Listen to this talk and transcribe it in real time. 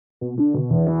Welcome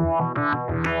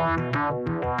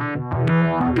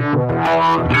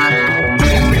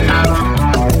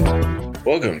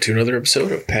to another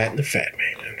episode of Pat and the Fat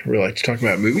Man. We like to talk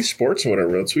about movies, sports, and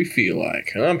whatever else we feel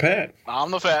like. I'm Pat.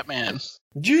 I'm the Fat Man.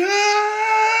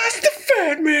 Just the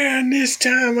Fat Man this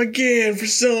time again for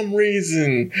some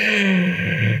reason.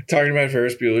 Talking about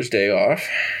Ferris Bueller's Day Off.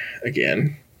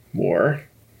 Again. More.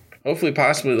 Hopefully,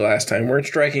 possibly the last time. We're in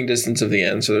striking distance of the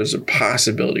end, so there's a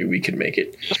possibility we could make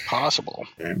it. Just possible.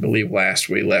 I believe last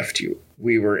we left you,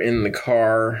 we were in the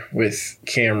car with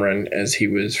Cameron as he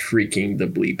was freaking the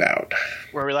bleep out.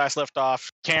 Where we last left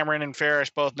off, Cameron and Ferris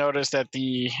both noticed that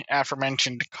the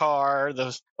aforementioned car,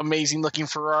 the amazing-looking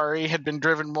Ferrari, had been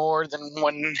driven more than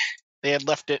when they had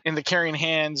left it in the caring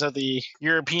hands of the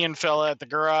European fella at the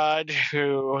garage,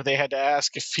 who they had to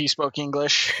ask if he spoke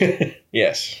English.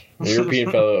 Yes, the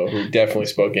European fellow who definitely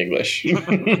spoke English.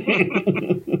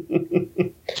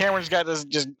 Cameron's got this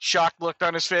just shocked look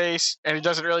on his face, and he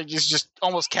doesn't really just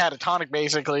almost catatonic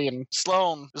basically. And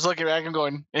Sloan is looking back and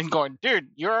going, "Dude,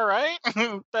 you're all right?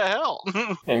 What the hell?"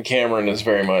 And Cameron is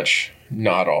very much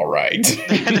not all right.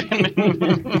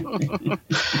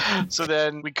 So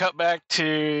then we cut back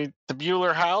to the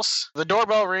Bueller house. The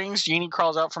doorbell rings. Jeannie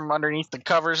crawls out from underneath the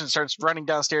covers and starts running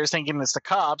downstairs thinking it's the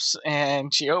cops.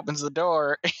 And she opens the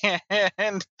door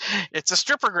and it's a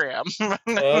strippergram.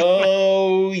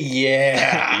 Oh,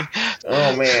 yeah.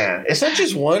 Oh, man. It's not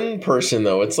just one person,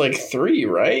 though. It's like three,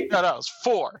 right? No, it's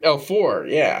four. Oh, four.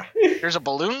 Yeah. There's a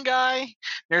balloon guy.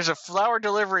 There's a flower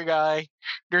delivery guy.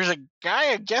 There's a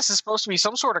guy, I guess, is supposed to be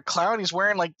some sort of clown. He's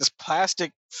wearing like this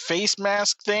plastic face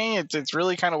mask thing. It's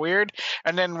really kind of weird.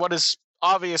 And then what is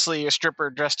obviously a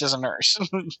stripper dressed as a nurse.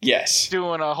 Yes.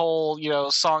 Doing a whole,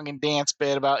 song and dance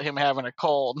bit about him having a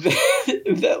cold.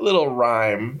 That little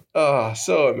rhyme. Oh,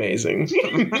 so amazing.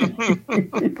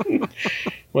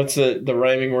 What's the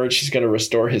rhyming word? She's going to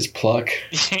restore his pluck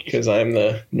because I'm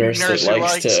the nurse that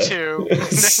likes to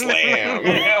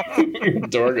slam.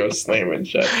 Door goes slamming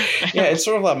shut. Yeah, it's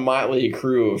sort of a motley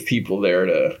crew of people there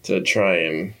to try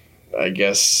and, I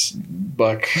guess,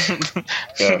 buck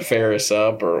Ferris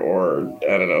up or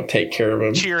I don't know, take care of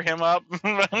him. Cheer him up.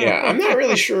 Yeah, I'm not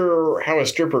really sure how a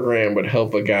strippergram would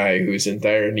help a guy who's in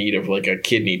dire need of like a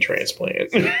kidney transplant.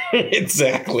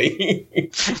 Exactly.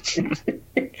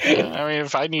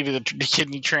 If I needed a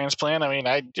kidney transplant,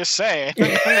 I'd just say.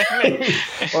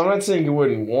 Well, I'm not saying you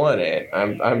wouldn't want it.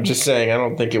 I'm just saying I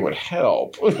don't think it would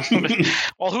help.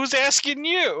 Well, who's asking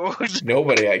you?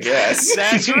 Nobody, I guess.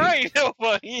 That's right,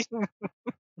 nobody.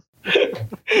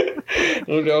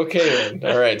 Okay then.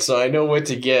 All right, so I know what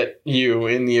to get you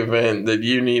in the event that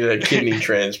you need a kidney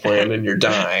transplant and you're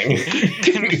dying.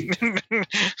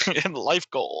 And life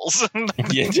goals.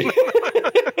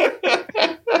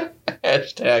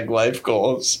 Hashtag life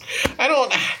goals. I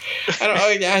don't.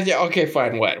 Okay,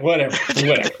 fine. Whatever.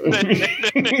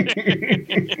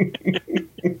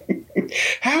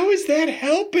 How is that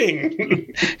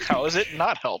helping? How is it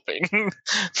not helping?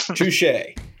 Touche,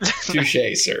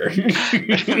 sir.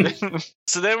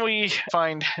 So then we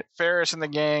find Ferris and the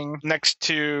gang next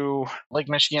to Lake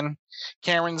Michigan.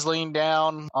 Cameron's leaned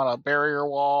down on a barrier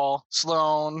wall.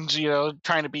 Sloan's,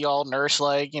 trying to be all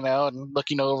nurse-like, and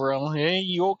looking over him. Hey,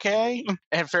 you okay?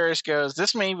 And Ferris goes,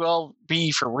 "This may well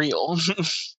be for real."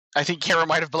 I think Cameron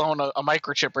might have blown a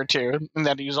microchip or two, and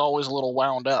that he was always a little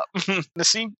wound up. The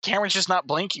scene, Cameron's just not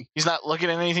blinking. He's not looking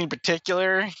at anything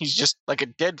particular. He's just like a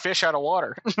dead fish out of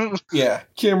water. Yeah,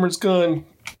 Cameron's gone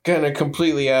kind of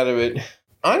completely out of it.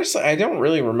 Honestly, I don't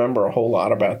really remember a whole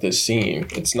lot about this scene.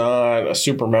 It's not a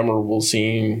super memorable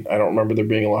scene. I don't remember there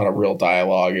being a lot of real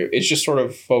dialogue. It's just sort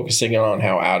of focusing on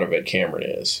how out of it Cameron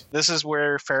is. This is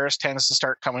where Ferris tends to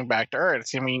start coming back to earth.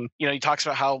 He talks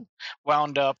about how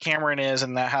wound up Cameron is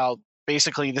and that how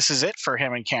basically this is it for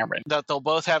him and Cameron. That they'll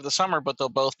both have the summer, but they'll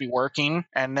both be working.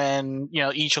 And then,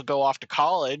 each will go off to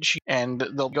college and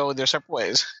they'll go their separate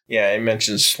ways. Yeah, it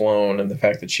mentions Sloan and the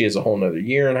fact that she has a whole nother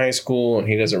year in high school and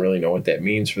he doesn't really know what that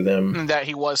means for them. And that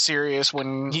he was serious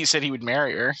when he said he would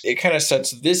marry her. It kind of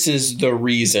sets, this is the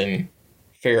reason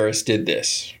Ferris did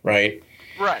this, right?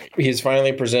 Right. He's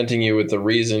finally presenting you with the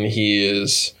reason he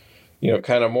is,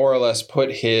 kind of more or less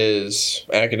put his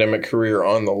academic career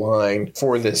on the line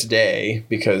for this day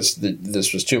because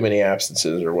this was too many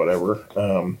absences or whatever.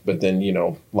 But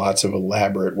then, lots of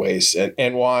elaborate ways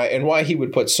and why he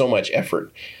would put so much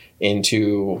effort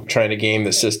into trying to game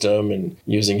the system and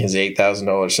using his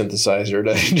 $8,000 synthesizer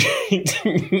to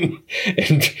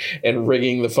and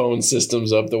rigging the phone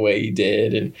systems up the way he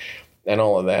did. And and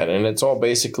all of that. And it's all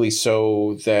basically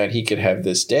so that he could have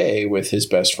this day with his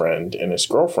best friend and his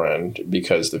girlfriend,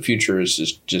 because the future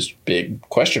is just big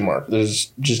question mark.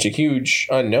 There's just a huge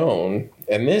unknown.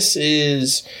 And this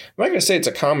is, I'm not going to say it's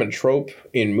a common trope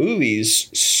in movies.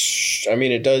 I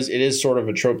mean, it is sort of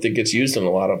a trope that gets used in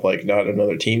a lot of, like, not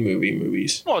another teen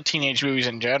movies. Well, teenage movies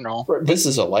in general. This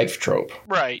is a life trope.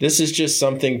 Right. This is just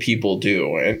something people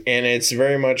do. And it's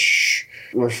very much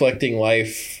reflecting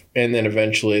life, and then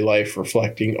eventually life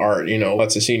reflecting art. You know,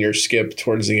 lots of seniors skip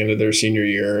towards the end of their senior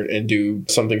year and do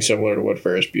something similar to what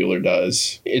Ferris Bueller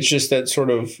does. It's just that sort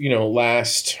of, you know,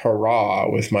 last hurrah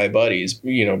with my buddies,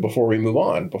 you know, before we move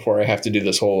on, before I have to do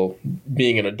this whole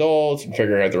being an adult and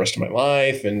figuring out the rest of my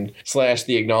life, and /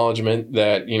 the acknowledgement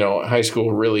that, you know, high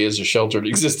school really is a sheltered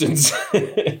existence.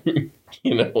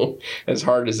 You know, as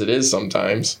hard as it is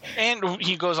sometimes. And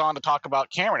he goes on to talk about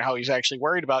Cameron, how he's actually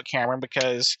worried about Cameron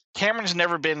because Cameron's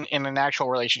never been in an actual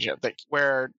relationship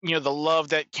where, you know, the love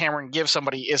that Cameron gives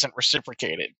somebody isn't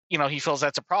reciprocated. You know, he feels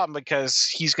that's a problem because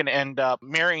he's going to end up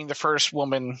marrying the first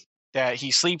woman that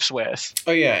he sleeps with.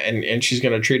 Oh, yeah, and she's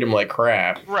going to treat him like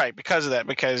crap. Right, because of that,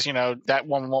 because, you know, that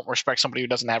woman won't respect somebody who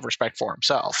doesn't have respect for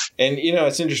himself. And, you know,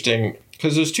 it's interesting,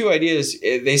 because those two ideas,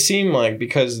 they seem like,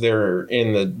 because they're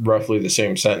in roughly the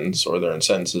same sentence, or they're in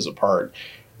sentences apart,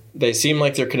 they seem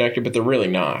like they're connected, but they're really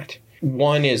not.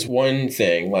 One is one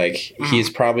thing, like he's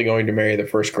probably going to marry the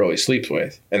first girl he sleeps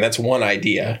with. And that's one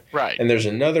idea. Right. And there's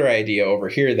another idea over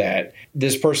here that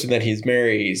this person that he's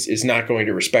marries is not going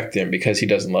to respect him because he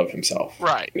doesn't love himself.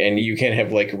 Right. And you can't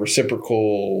have like a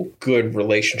reciprocal good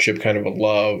relationship, kind of a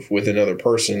love with another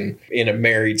person in a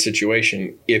married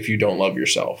situation if you don't love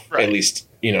yourself. Right. At least,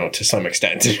 you know, to some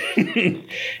extent.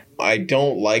 I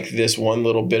don't like this one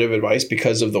little bit of advice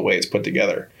because of the way it's put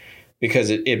together.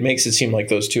 Because it makes it seem like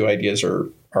those two ideas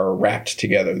are wrapped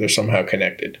together. They're somehow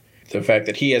connected. The fact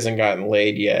that he hasn't gotten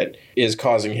laid yet is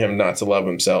causing him not to love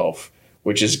himself,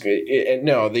 which is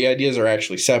no, the ideas are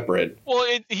actually separate.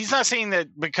 Well, he's not saying that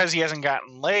because he hasn't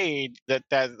gotten laid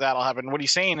that'll happen. What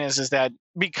he's saying is that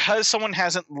because someone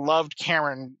hasn't loved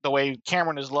Cameron the way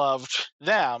Cameron has loved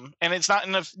them, and it's not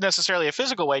necessarily a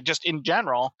physical way, just in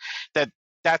general,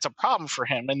 that's a problem for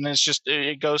him. And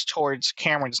it goes towards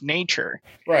Cameron's nature.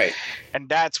 Right. And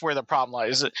that's where the problem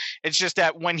lies. It's just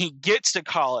that when he gets to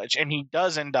college and he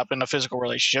does end up in a physical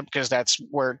relationship, because that's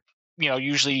where, you know,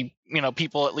 usually, you know,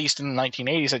 people, at least in the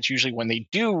 1980s, that's usually when they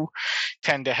do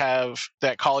tend to have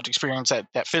that college experience,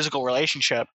 that physical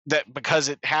relationship, that because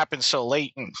it happens so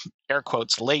late, and air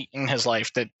quotes, late in his life,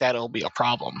 that'll be a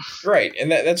problem. Right.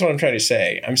 And that's what I'm trying to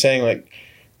say. I'm saying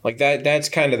like that's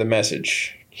kind of the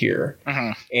message here.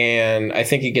 And I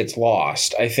think it gets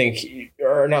lost. I think,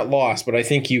 or not lost, but I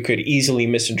think you could easily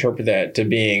misinterpret that to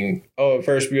being, oh,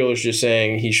 Ferris Bueller's just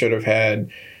saying he should have had,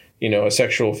 you know, a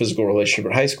sexual physical relationship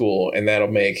in high school and that'll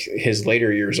make his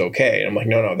later years okay. And I'm like,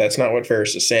 no, that's not what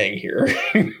Ferris is saying here.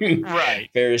 Right.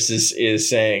 Ferris is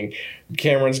saying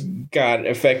Cameron's got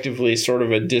effectively sort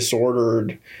of a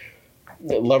disordered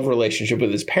love relationship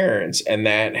with his parents, and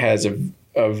that has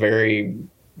a very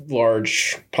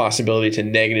large possibility to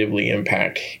negatively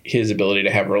impact his ability to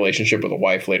have a relationship with a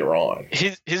wife later on.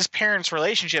 His parents'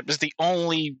 relationship is the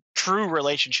only true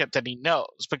relationship that he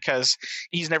knows, because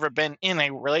he's never been in a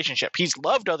relationship. He's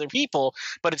loved other people,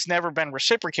 but it's never been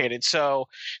reciprocated. So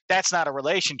that's not a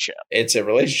relationship. It's a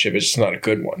relationship. It's just not a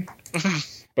good one.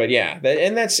 But yeah,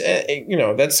 that's you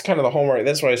know, that's kind of the hallmark.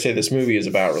 That's why I say this movie is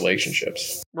about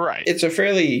relationships. Right. It's a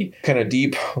fairly kind of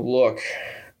deep look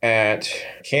at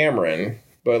Cameron.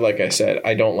 But like I said,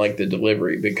 I don't like the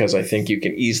delivery because I think you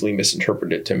can easily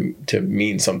misinterpret it to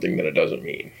mean something that it doesn't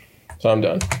mean. So I'm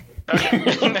done.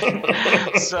 Okay.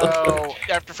 So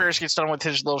after Ferris gets done with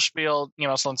his little spiel, you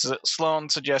know, Sloan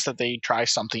suggests that they try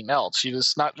something else.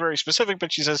 She's not very specific,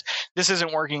 but she says, this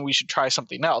isn't working, we should try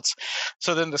something else.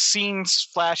 So then the scene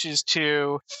flashes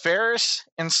to Ferris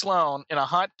and Sloan in a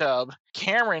hot tub.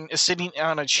 Cameron is sitting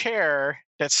on a chair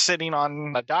that's sitting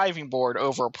on a diving board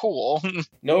over a pool.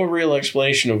 No real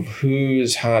explanation of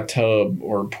whose hot tub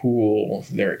or pool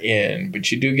they're in,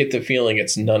 but you do get the feeling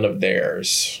it's none of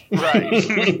theirs. Right.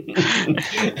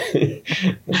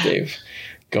 They've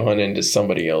gone into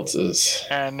somebody else's.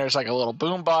 And there's like a little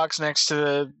boombox next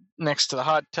to the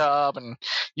hot tub, and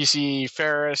you see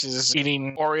Ferris is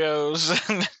eating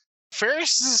Oreos.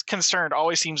 Ferris's concern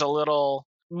always seems a little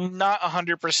not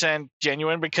 100%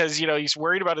 genuine, because, you know, he's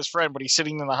worried about his friend, but he's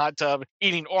sitting in the hot tub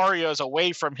eating Oreos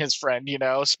away from his friend, you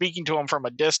know, speaking to him from a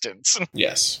distance.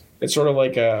 Yes. It's sort of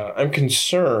like I'm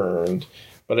concerned,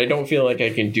 but I don't feel like I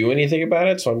can do anything about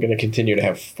it, so I'm going to continue to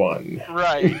have fun.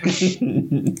 Right.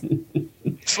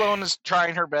 Sloan is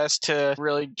trying her best to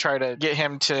really try to get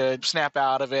him to snap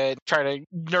out of it, try to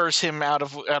nurse him out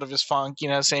of his funk,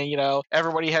 saying,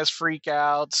 everybody has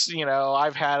freakouts,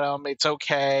 I've had them, it's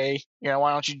okay,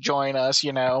 why don't you join us,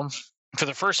 For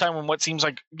the first time in what seems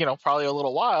like, probably a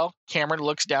little while, Cameron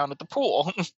looks down at the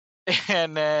pool.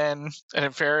 And then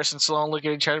Ferris and Sloan look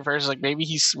at each other. Ferris is like, maybe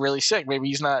he's really sick. Maybe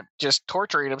he's not just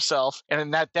torturing himself. And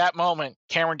then at that moment,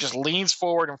 Cameron just leans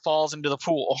forward and falls into the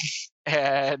pool.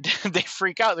 And they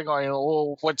freak out. They're going,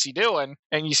 oh, what's he doing?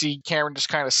 And you see Cameron just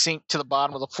kind of sink to the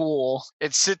bottom of the pool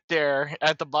and sit there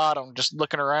at the bottom just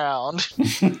looking around.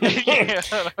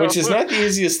 Which is not the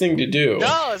easiest thing to do.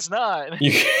 No, it's not.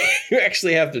 You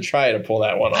actually have to try to pull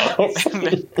that one off.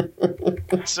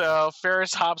 So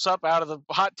Ferris hops up out of the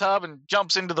hot tub and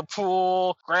jumps into the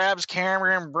pool, grabs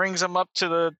Cameron, brings him up to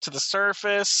the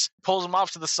surface, pulls him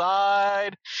off to the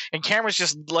side, and Cameron's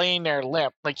just laying there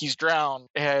limp like he's drowned.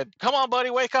 And come on, buddy,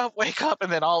 wake up.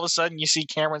 And then all of a sudden you see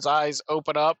Cameron's eyes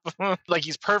open up like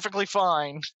he's perfectly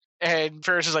fine. And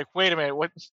Ferris is like, wait a minute,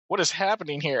 what is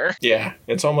happening here? Yeah,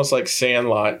 it's almost like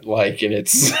Sandlot, like, and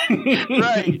it's...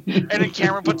 Right. And then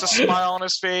Cameron puts a smile on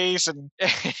his face, and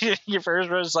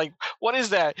Ferris is like, what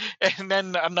is that? And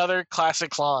then another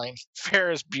classic line,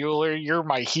 Ferris Bueller, you're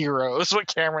my hero, is what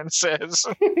Cameron says.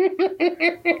 So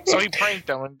he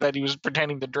pranked him that he was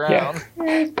pretending to drown. Yeah.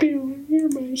 Ferris Bueller, you're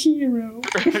my hero.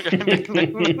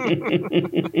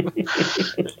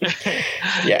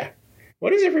 Yeah.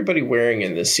 What is everybody wearing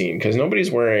in this scene? Because nobody's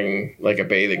wearing, like, a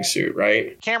bathing suit,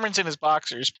 right? Cameron's in his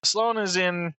boxers. Sloan is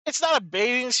in... It's not a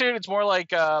bathing suit. It's more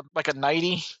like a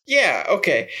nightie. Yeah,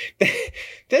 okay.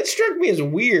 That struck me as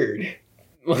weird.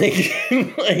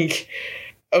 Like,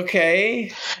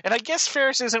 okay. And I guess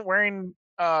Ferris isn't wearing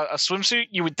a swimsuit.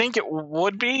 You would think it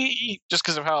would be, just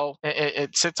because of how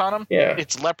it sits on him. Yeah.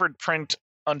 It's leopard print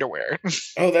underwear.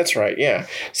 Oh, that's right, yeah.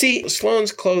 See,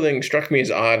 Sloane's clothing struck me as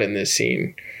odd in this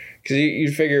scene. Because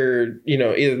you'd figure,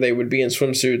 either they would be in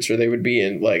swimsuits or they would be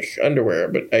in, like, underwear.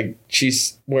 But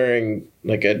she's wearing,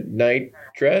 like, a night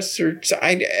dress or...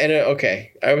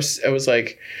 okay. I was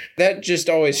like, that just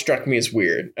always struck me as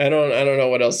weird. I don't know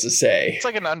what else to say. It's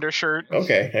like an undershirt.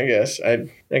 Okay, I guess. I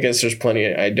guess there's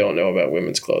plenty I don't know about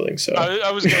women's clothing, so...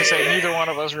 I was going to say, neither one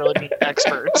of us really be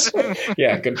experts.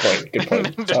 Yeah, good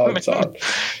point. Solid.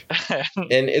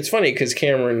 And it's funny, because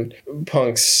Cameron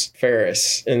punks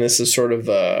Ferris, and this is sort of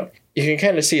the... You can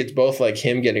kind of see it's both like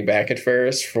him getting back at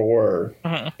Ferris for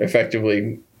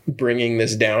effectively bringing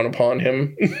this down upon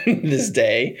him this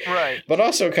day. Right. But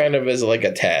also kind of as like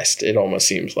a test, it almost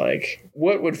seems like.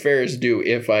 What would Ferris do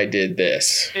if I did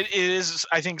this? It is,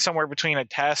 I think, somewhere between a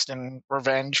test and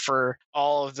revenge for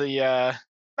all of the...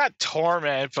 not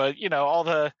torment, but, all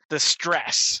the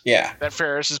stress that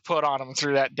Ferris has put on him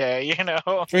through that day,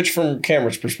 Which, from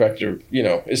Cameron's perspective,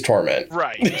 is torment.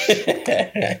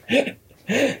 Right.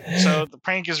 So the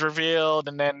prank is revealed,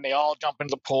 and then they all jump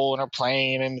into the pool and are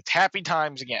playing, and it's happy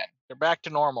times again. They're back to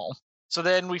normal. So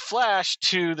then we flash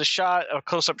to a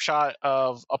close-up shot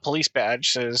of a police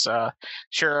badge, says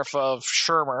Sheriff of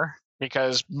Shermer,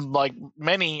 because like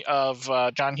many of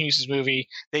John Hughes' movie,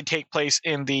 they take place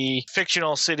in the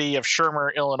fictional city of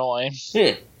Shermer, Illinois.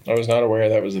 I was not aware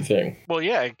that was a thing. Well,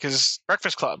 yeah, because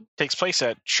Breakfast Club takes place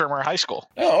at Shermer High School.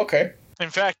 Oh, okay. In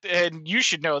fact, and you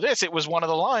should know this, it was one of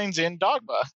the lines in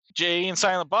Dogma. Jay and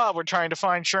Silent Bob were trying to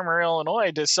find Shermer, Illinois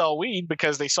to sell weed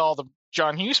because they saw the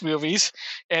John Hughes movies,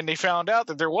 and they found out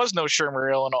that there was no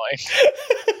Shermer, Illinois.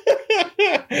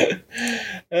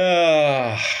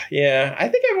 Yeah, I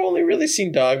think I've only really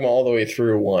seen Dogma all the way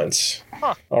through once.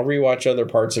 Huh. I'll rewatch other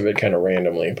parts of it kind of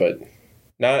randomly, but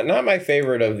not my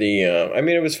favorite of the...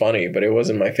 it was funny, but it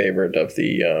wasn't my favorite of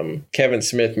the Kevin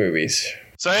Smith movies.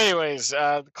 So anyways,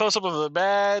 the close-up of the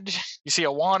badge, you see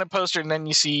a wanted poster, and then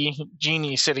you see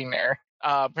Jeannie sitting there.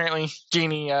 Apparently,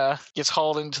 Jeannie gets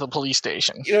hauled into the police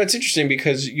station. It's interesting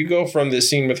because you go from this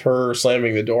scene with her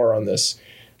slamming the door on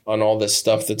all this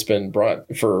stuff that's been brought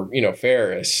for,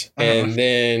 Ferris. And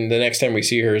then the next time we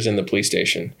see her is in the police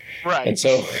station. Right. And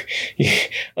so,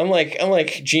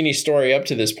 unlike Jeannie's story up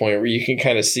to this point where you can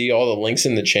kind of see all the links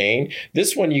in the chain,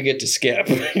 this one you get to skip.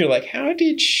 You're like, how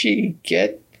did she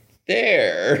get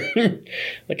there.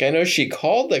 Like, I know she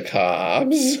called the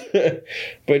cops,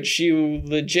 but she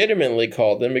legitimately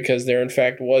called them because there, in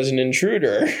fact, was an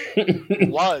intruder.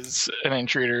 Was an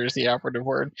intruder is the operative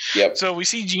word. Yep. So we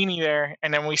see Jeannie there,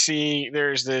 and then we see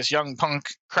there's this young punk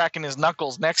cracking his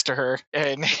knuckles next to her,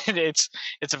 and it's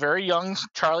a very young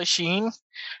Charlie Sheen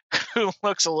who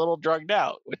looks a little drugged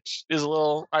out, which is a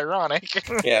little ironic.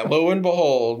 Yeah, lo and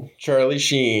behold, Charlie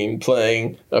Sheen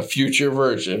playing a future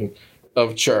version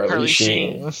of Charlie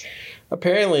Sheen.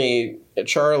 Apparently,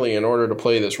 Charlie, in order to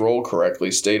play this role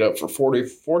correctly, stayed up for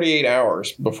 48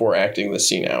 hours before acting the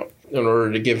scene out in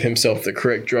order to give himself the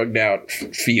correct drugged out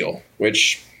feel,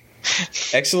 which...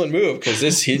 excellent move, because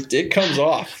it comes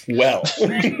off well.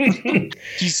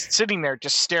 He's sitting there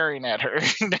just staring at her.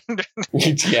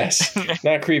 Yes,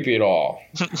 not creepy at all.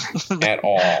 At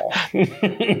all.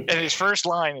 And his first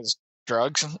line is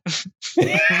drugs.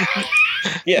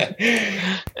 Yeah.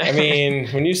 I mean,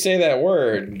 when you say that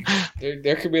word,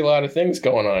 there could be a lot of things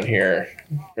going on here.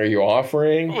 Are you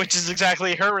offering? Which is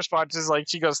exactly her response. Is like,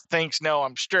 she goes, thanks, no,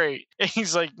 I'm straight. And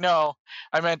he's like, no,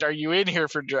 I meant, are you in here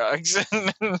for drugs?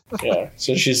 Yeah.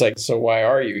 So she's like, so why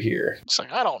are you here? It's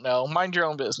like, I don't know. Mind your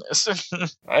own business.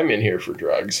 I'm in here for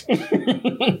drugs.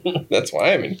 That's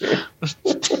why I'm in here.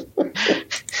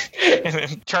 And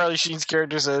then Charlie Sheen's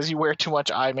character says, you wear too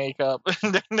much eye makeup.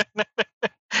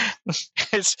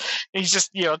 He's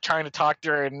just, trying to talk to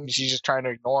her, and she's just trying to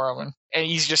ignore him. And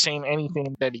he's just saying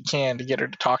anything that he can to get her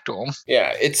to talk to him.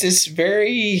 Yeah, it's just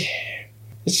very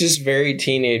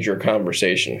teenager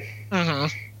conversation. Mm-hmm.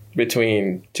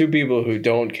 Between two people who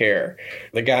don't care.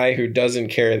 The guy who doesn't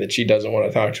care that she doesn't want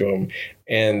to talk to him,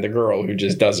 and the girl who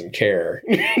just doesn't care.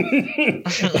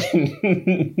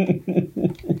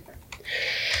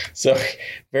 So,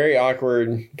 very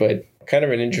awkward, but kind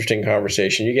of an interesting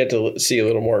conversation. You get to see a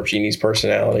little more of Jeannie's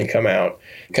personality come out.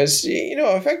 Because,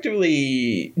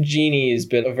 effectively, Jeannie's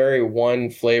been a very one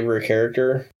flavor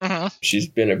character. Mm-hmm. She's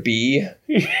been a bee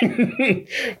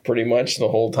pretty much the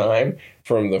whole time,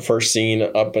 from the first scene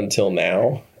up until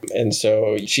now. And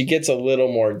so she gets a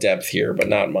little more depth here, but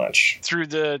not much. Through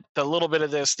the little bit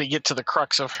of this, they get to the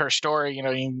crux of her story.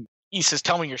 He says,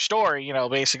 tell me your story,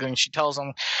 basically. And she tells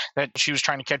him that she was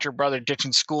trying to catch her brother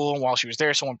ditching school. And while she was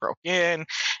there, someone broke in.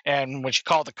 And when she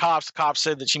called the cops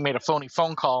said that she made a phony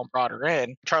phone call and brought her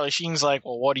in. Charlie Sheen's like,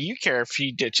 well, what do you care if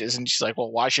he ditches? And she's like,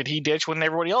 well, why should he ditch when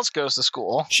everybody else goes to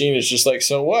school? Sheen is just like,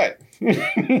 so what?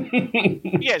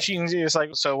 Yeah, Sheen's just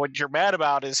like, so what you're mad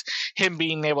about is him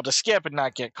being able to skip and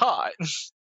not get caught.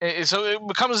 So it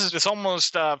becomes this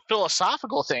almost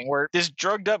philosophical thing where this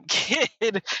drugged up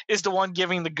kid is the one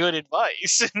giving the good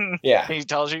advice. Yeah. And he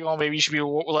tells you, well, maybe you should be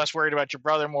less worried about your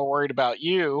brother, more worried about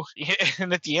you.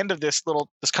 And at the end of this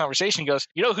conversation, he goes,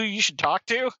 you know who you should talk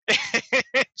to?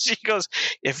 She goes,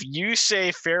 if you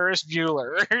say Ferris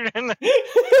Bueller.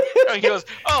 He goes,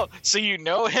 oh, so you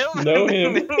know him? Know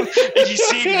him. And you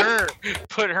see her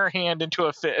put her hand into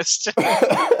a fist.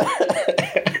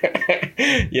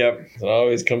 Yep. It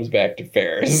always comes back to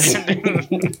Ferris.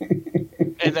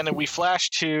 And then we flash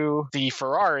to the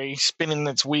Ferrari spinning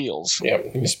its wheels.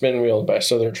 Yep. You spin wheels by.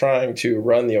 So they're trying to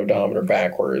run the odometer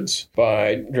backwards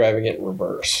by driving it in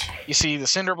reverse. You see the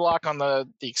cinder block on the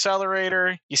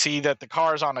accelerator. You see that the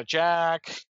car's on a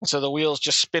jack. So the wheel's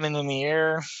just spinning in the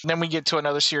air. And then we get to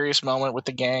another serious moment with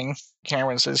the gang.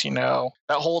 Cameron says, that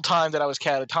whole time that I was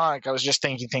catatonic, I was just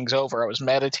thinking things over. I was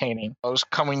meditating. I was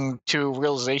coming to a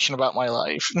realization about my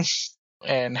life.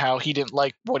 And how he didn't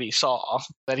like what he saw,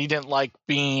 that he didn't like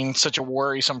being such a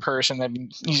worrisome person, that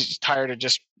he's tired of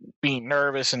just being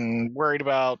nervous and worried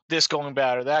about this going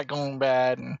bad or that going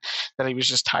bad, and that he was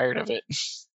just tired of it.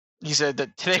 He said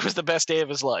that today was the best day of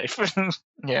his life.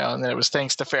 And then it was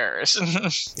thanks to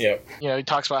Ferris. Yep. He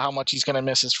talks about how much he's going to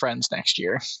miss his friends next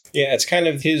year. Yeah, it's kind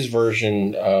of his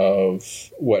version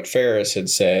of what Ferris had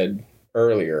said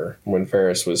earlier when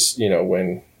Ferris was,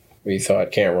 when we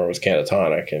thought Cameron was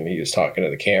catatonic and he was talking to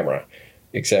the camera,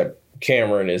 except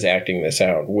Cameron is acting this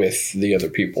out with the other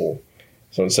people.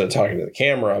 So instead of talking to the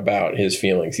camera about his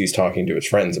feelings, he's talking to his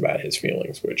friends about his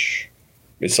feelings, which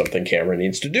is something Cameron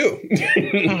needs to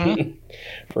do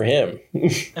for him.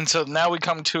 And so now we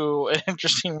come to an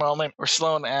interesting moment where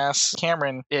Sloan asks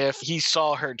Cameron if he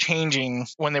saw her changing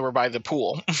when they were by the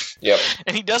pool. Yep.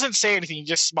 And he doesn't say anything. He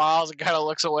just smiles and kind of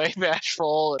looks away,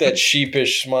 bashful. That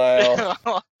sheepish smile.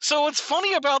 So what's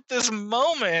funny about this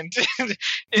moment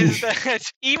is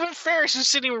that even Ferris, who's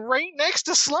sitting right next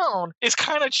to Sloan, is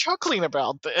kind of chuckling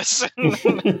about this.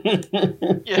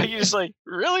 Yeah, you're just like,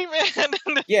 really,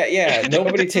 man? Yeah.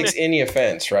 Nobody takes any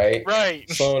offense, right? Right.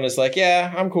 Sloan is like,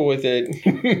 yeah, I'm cool with it.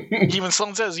 Even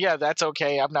Sloan says, yeah, that's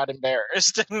okay. I'm not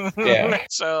embarrassed. Yeah.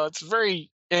 So it's a very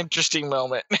interesting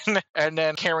moment. And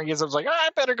then Cameron gets up like, I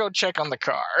better go check on the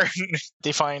car.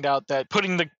 They find out that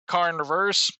putting the car in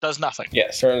reverse does nothing.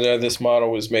 Yes, turns out this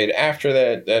model was made after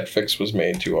that fix was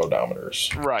made to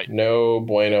odometers. Right. No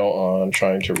bueno on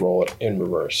trying to roll it in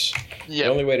reverse. Yeah.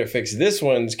 The only way to fix this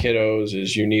one's, kiddos,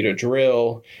 is you need a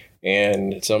drill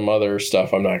and some other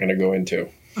stuff I'm not going to go into.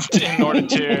 In order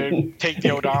to take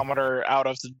the odometer out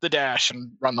of the dash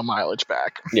and run the mileage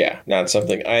back. Yeah, not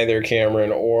something either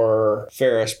Cameron or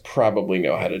Ferris probably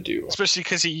know how to do. Especially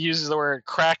because he uses the word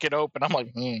crack it open. I'm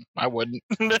like, I wouldn't.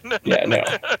 Yeah, no.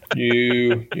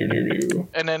 You.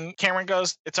 And then Cameron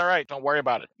goes, it's all right. Don't worry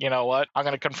about it. You know what? I'm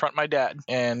going to confront my dad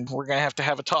and we're going to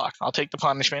have a talk. I'll take the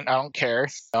punishment. I don't care.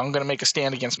 I'm going to make a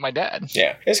stand against my dad.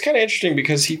 Yeah. It's kind of interesting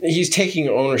because he's taking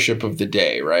ownership of the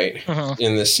day, right? Mm-hmm.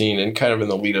 In this scene and kind of in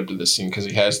the lead up to this scene, because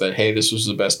he has that, hey, this was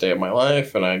the best day of my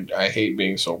life and I hate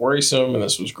being so worrisome and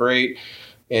this was great.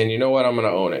 And you know what? I'm going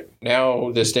to own it.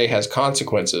 Now this day has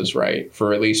consequences, right?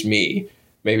 For at least me.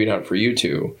 Maybe not for you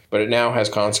two, but it now has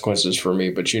consequences for me.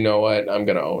 But you know what? I'm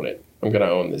going to own it. I'm going to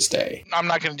own this day. I'm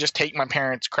not going to just take my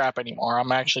parents' crap anymore.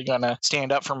 I'm actually going to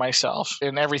stand up for myself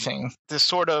in everything. This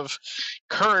sort of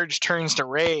courage turns to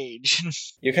rage.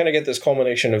 You kind of get this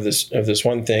culmination of this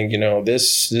one thing. You know,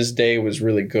 this day was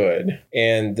really good.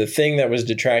 And the thing that was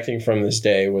detracting from this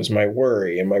day was my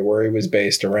worry. And my worry was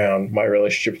based around my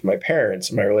relationship with my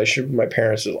parents. My relationship with my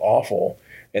parents is awful.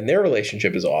 And their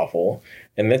relationship is awful.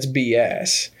 And that's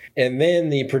BS. And then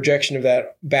the projection of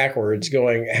that backwards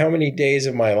going, how many days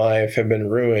of my life have been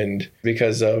ruined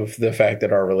because of the fact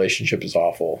that our relationship is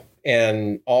awful?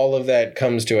 And all of that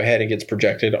comes to a head and gets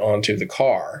projected onto the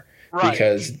car. Right.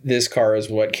 Because this car is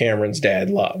what Cameron's dad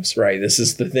loves, right? This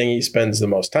is the thing he spends the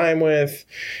most time with.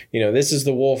 You know, this is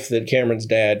the wolf that Cameron's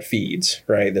dad feeds,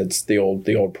 right? That's the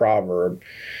old proverb.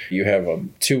 You have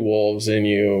two wolves in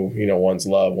you, you know, one's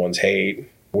love, one's hate.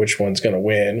 Which one's going to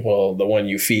win? Well, the one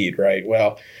you feed, right?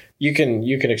 Well, you can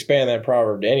expand that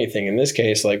proverb to anything. In this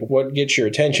case, like what gets your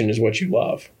attention is what you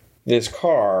love. This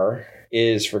car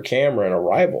is for Cameron a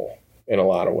rival in a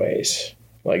lot of ways.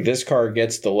 Like this car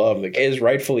gets the love that is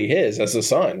rightfully his as a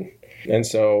son. And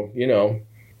so, you know,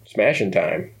 smashing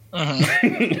time.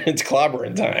 It's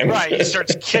clobbering time. Right, he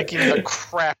starts kicking the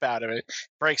crap out of it.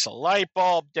 Breaks a light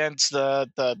bulb, dents the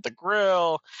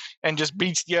grill, and just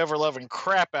beats the ever-loving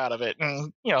crap out of it.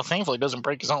 And, you know, thankfully doesn't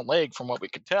break his own leg from what we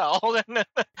could tell.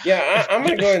 Yeah, I'm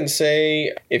going to go ahead and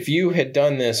say if you had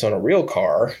done this on a real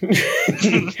car,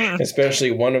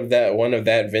 especially one of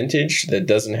that vintage that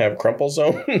doesn't have crumple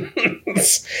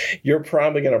zones, you're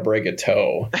probably going to break a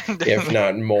toe, if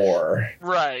not more.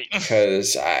 Right.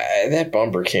 Because that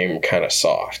bumper came kind of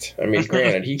soft. I mean,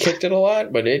 granted, he kicked it a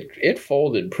lot, but it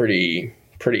folded pretty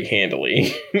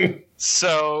handily.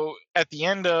 So at the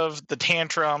end of the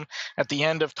tantrum, at the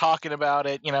end of talking about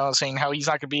it, you know, saying how he's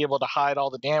not going to be able to hide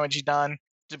all the damage he's done,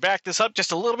 to back this up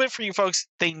just a little bit for you folks,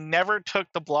 they never took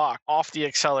the block off the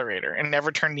accelerator and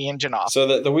never turned the engine off.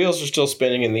 So the wheels are still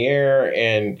spinning in the air,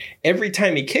 and every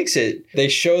time he kicks it, they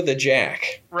show the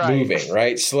jack moving,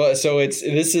 right? So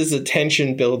this is a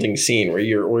tension building scene where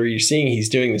you're seeing he's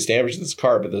doing this damage to this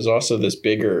car, but there's also this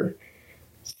bigger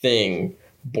thing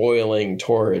boiling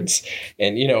towards,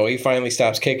 and you know, he finally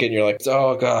stops kicking and you're like,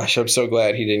 oh gosh, I'm so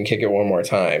glad he didn't kick it one more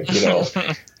time, you know,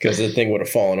 because the thing would have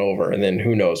fallen over and then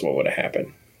who knows what would have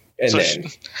happened. And then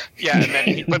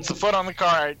he puts the foot on the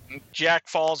car, jack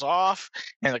falls off,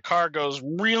 and the car goes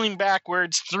reeling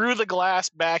backwards through the glass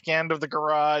back end of the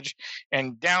garage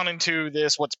and down into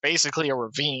this what's basically a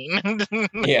ravine.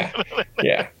 Yeah.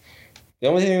 The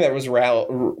only thing that was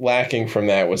lacking from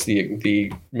that was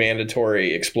the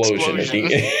mandatory explosion. At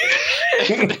the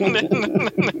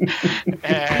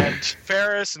And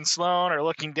Ferris and Sloan are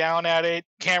looking down at it.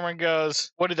 Cameron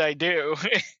goes, "What did I do?"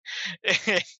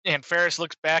 And Ferris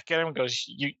looks back at him and goes,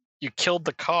 You killed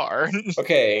the car.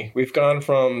 Okay, we've gone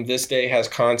from this day has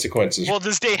consequences. Well,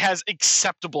 this day has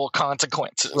acceptable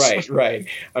consequences. Right.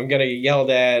 I'm going to get yelled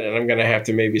at, and I'm going to have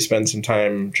to maybe spend some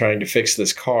time trying to fix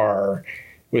this car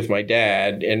with my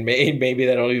dad, and maybe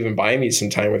that'll even buy me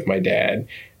some time with my dad.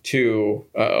 to,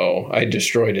 I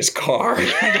destroyed his car.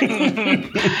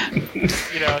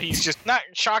 He's just not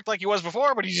shocked like he was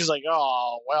before, but he's just like,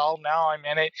 oh, well, now I'm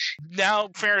in it. Now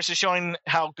Ferris is showing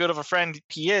how good of a friend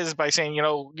he is by saying, you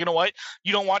know what?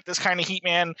 You don't want this kind of heat,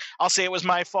 man. I'll say it was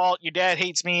my fault. Your dad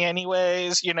hates me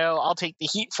anyways. I'll take the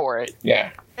heat for it.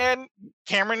 Yeah. And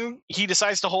Cameron, he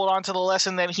decides to hold on to the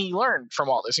lesson that he learned from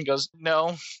all this and goes,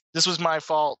 no, this was my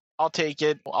fault. I'll take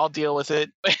it. I'll deal with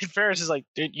it. And Ferris is like,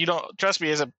 dude, you don't trust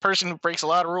me. As a person who breaks a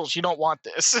lot of rules, you don't want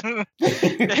this. And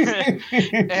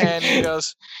he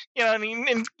goes,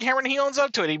 and Cameron, he owns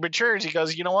up to it. He matures. He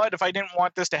goes, you know what? If I didn't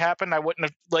want this to happen, I wouldn't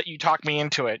have let you talk me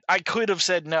into it. I could have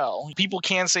said no. People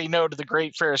can say no to the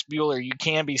great Ferris Bueller. You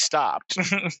can be stopped.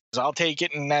 So I'll take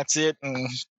it, and that's it. And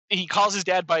he calls his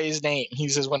dad by his name. He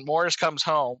says, when Morris comes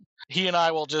home, he and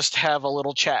I will just have a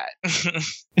little chat.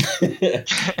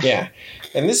 Yeah.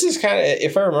 And this is kind of,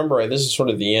 if I remember right, this is sort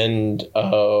of the end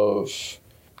of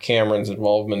Cameron's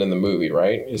involvement in the movie,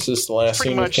 right? Is this the last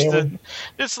scene with Cameron?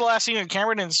 It's the last scene with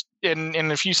Cameron, and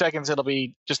in a few seconds it'll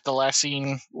be just the last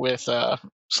scene with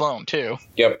Sloan, too.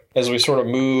 Yep. As we sort of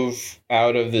move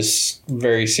out of this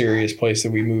very serious place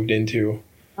that we moved into.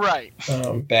 Right.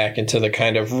 Back into the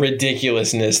kind of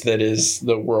ridiculousness that is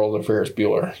the world of Ferris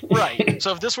Bueller. Right.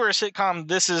 So if this were a sitcom,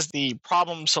 this is the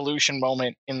problem solution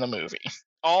moment in the movie.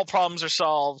 All problems are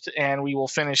solved, and we will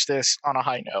finish this on a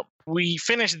high note. We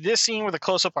finish this scene with a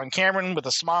close-up on Cameron with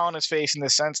a smile on his face, in the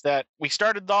sense that we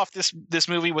started off this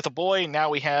movie with a boy, and now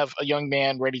we have a young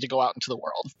man ready to go out into the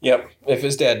world. Yep, if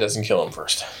his dad doesn't kill him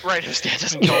first. Right, if his dad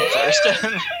doesn't kill him first.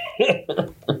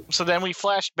 So then we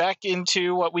flash back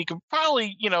into what we could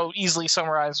probably, easily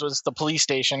summarize was the police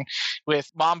station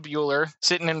with Mom Bueller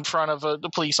sitting in front of the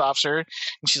police officer.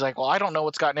 And she's like, well, I don't know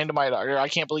what's gotten into my daughter. I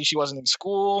can't believe she wasn't in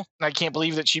school. And I can't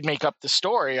believe that she'd make up the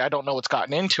story. I don't know what's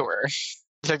gotten into her.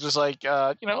 The detective was like,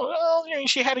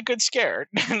 she had a good scare.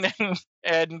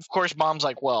 And of course, Mom's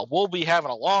like, well, we'll be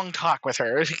having a long talk with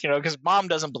her, because Mom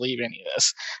doesn't believe any of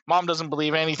this. Mom doesn't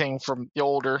believe anything from the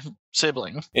older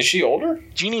sibling. Is she older?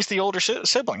 Jeannie's the older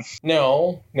sibling.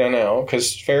 No,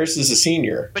 because Ferris is a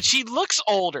senior. But she looks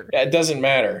older. Yeah, it doesn't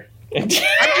matter. I'm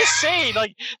just saying,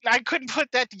 I couldn't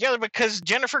put that together because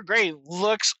Jennifer Grey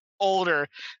looks older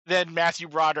than Matthew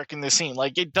Broderick in this scene.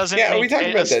 It doesn't. Yeah, we talked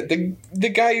about that. The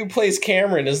guy who plays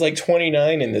Cameron is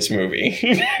 29 in this movie.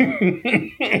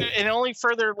 It only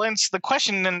further lends the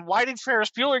question: then why did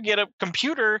Ferris Bueller get a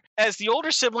computer as the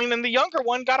older sibling, and the younger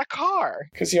one got a car?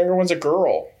 Because the younger one's a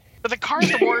girl. But the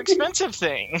car's the more expensive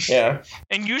thing. Yeah.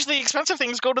 And usually expensive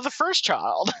things go to the first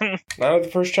child. Not if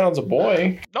the first child's a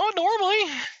boy. No,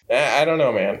 normally. I don't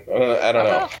know, man. I don't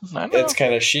know. I know. It's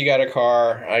kind of, she got a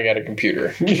car, I got a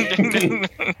computer.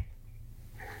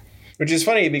 Which is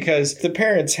funny because the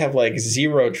parents have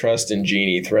zero trust in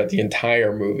Jeannie throughout the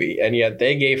entire movie, and yet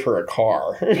they gave her a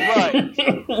car. Right.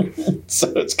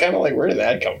 So it's kind of where did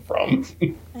that come from?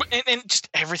 And just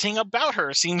everything about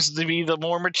her seems to be the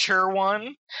more mature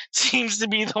one, seems to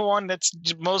be the one that's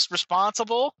most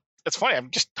responsible. It's funny,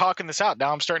 I'm just talking this out.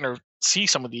 Now I'm starting to see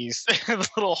some of these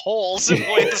little holes in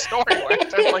the way the story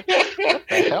works. I'm like, what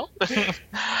the hell?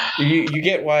 You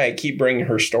get why I keep bringing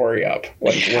her story up,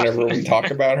 whenever we talk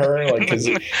about her, because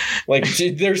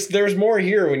there's more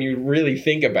here when you really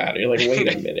think about it. You're like, wait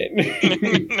a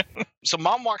minute. So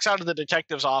Mom walks out of the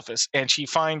detective's office and she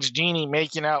finds Jeannie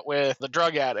making out with the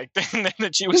drug addict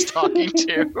that she was talking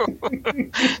to.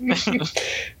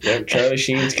 Yep, Charlie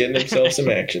Sheen's getting himself some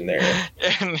action there.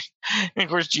 And of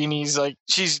course, Jeannie's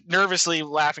she's nervously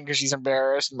laughing because she's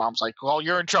embarrassed. And Mom's like, well,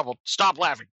 you're in trouble. Stop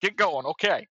laughing. Get going.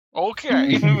 Okay.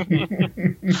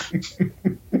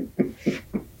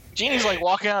 Jeannie's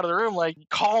walking out of the room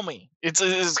call me. It's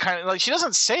kind of she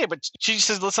doesn't say it, but she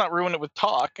says, let's not ruin it with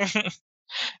talk.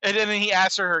 And then he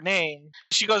asks her name.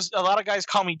 She goes, a lot of guys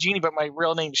call me Jeannie, but my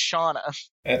real name's Shawna.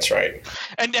 That's right.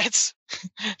 And that's...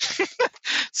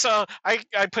 So I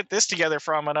put this together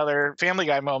from another Family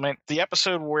Guy moment. The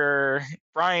episode where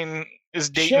Brian is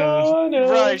dating... Shawna!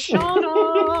 Right,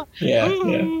 Shawna! Yeah.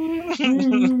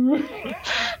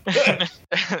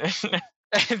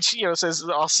 And she says,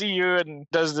 I'll see you, and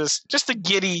does this just a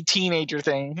giddy teenager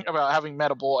thing about having met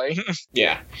a boy.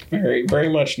 Yeah, very, very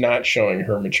much not showing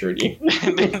her maturity.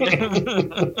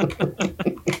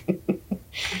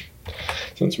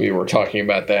 Since we were talking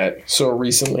about that so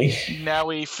recently. Now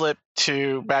we flip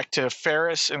back to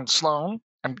Ferris and Sloan.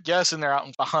 I'm guessing they're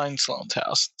out behind Sloan's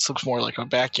house. This looks more like a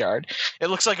backyard.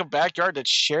 It looks like a backyard that's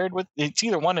shared with... It's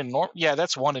either one in Yeah,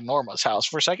 that's one in Norma's house.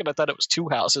 For a second, I thought it was two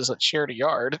houses that shared a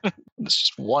yard. It's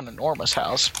just one enormous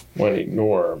house. One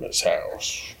enormous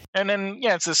house. And then,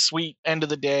 it's this sweet end of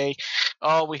the day.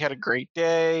 oh, we had a great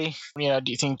day. Do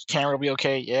you think Cameron will be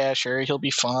okay? Yeah, sure, he'll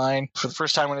be fine. For the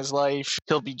first time in his life,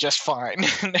 he'll be just fine.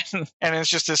 And it's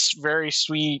just this very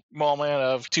sweet moment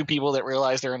of two people that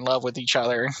realize they're in love with each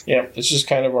other. Yeah, it's just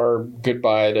kind of our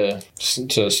goodbye to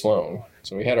Sloan.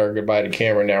 So we had our goodbye to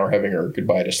Cameron, now we're having our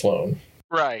goodbye to Sloan.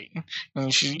 Right.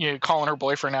 And she's calling her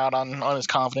boyfriend out on his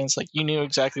confidence, like, you knew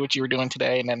exactly what you were doing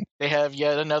today. And then they have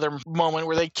yet another moment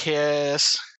where they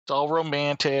kiss. It's all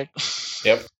romantic.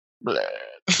 Yep.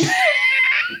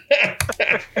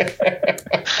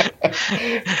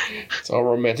 It's all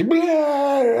romantic.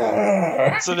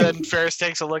 So then Ferris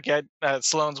takes a look at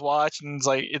Sloan's watch, and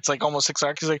it's like almost 6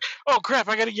 o'clock. He's like, oh crap,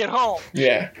 I gotta get home.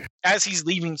 Yeah. As he's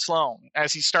leaving Sloan,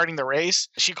 as he's starting the race,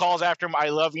 she calls after him, I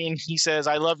love you, and he says,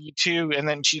 I love you too. And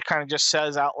then she kind of just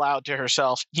says out loud to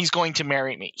herself, he's going to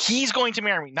marry me. He's going to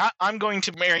marry me. Not I'm going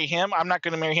to marry him. I'm not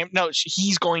going to marry him. No,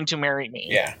 he's going to marry me.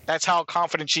 Yeah. That's how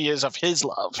confident she is of his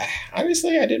love.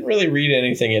 Honestly, I didn't really read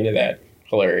anything into that,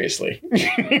 hilariously.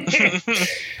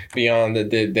 Beyond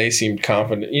that, they seemed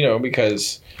confident,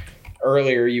 because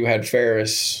earlier you had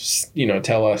Ferris,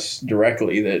 tell us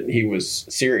directly that he was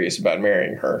serious about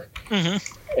marrying her. Mm-hmm.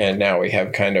 And now we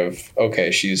have kind of, okay,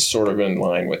 she's sort of in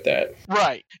line with that.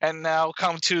 Right. And now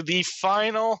come to the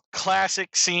final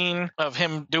classic scene of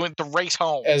him doing the race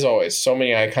home. As always, so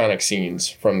many iconic scenes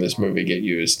from this movie get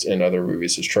used in other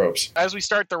movies as tropes. As we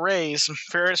start the race,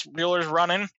 Ferris Bueller's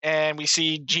running, and we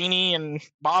see Jeannie and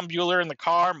Mom Bueller in the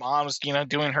car. Mom's,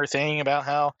 doing her thing about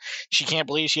how she can't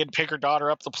believe she had to pick her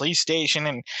daughter up to the police station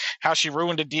and how she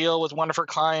ruined a deal with one of her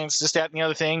clients, this, that, and the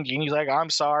other thing. Jeannie's like, I'm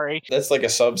sorry. That's like a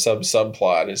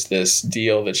subplot is this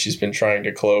deal that she's been trying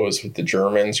to close with the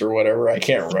Germans or whatever. I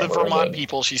can't remember. The Vermont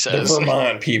people, she says. The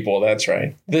Vermont people, that's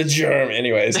right. The German,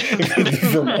 anyways. The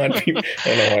Vermont people. I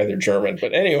don't know why they're German,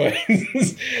 but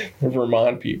anyways, the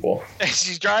Vermont people. As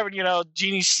she's driving,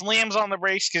 Jeannie slams on the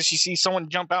brakes because she sees someone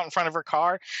jump out in front of her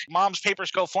car. Mom's papers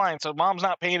go flying, so Mom's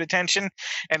not paying attention.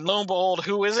 And lo and behold,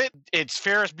 who is it? It's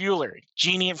Ferris Bueller.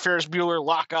 Jeannie and Ferris Bueller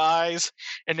lock eyes,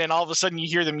 and then all of a sudden you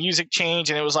hear the music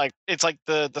change, and it's like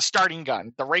the starting gun.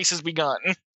 The race has begun.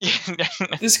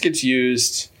 This gets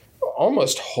used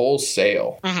almost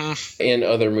wholesale in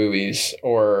other movies,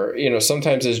 or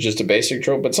sometimes it's just a basic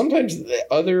trope, but sometimes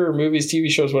other movies, TV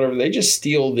shows, whatever, they just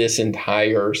steal this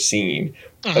entire scene,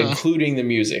 including the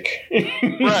music.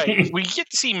 Right. We get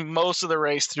to see most of the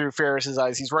race through Ferris's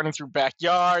eyes. He's running through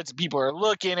backyards, people are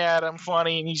looking at him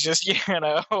funny, and he's just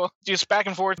just back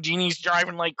and forth. Jeannie's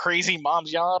driving like crazy.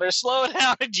 Mom's yelling at her, slow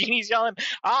down, and Jeannie's yelling,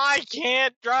 I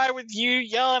can't drive with you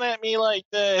yelling at me like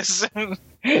this.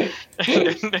 Yeah.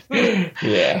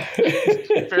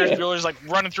 Ferris Bueller's like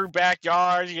running through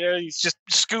backyards, he's just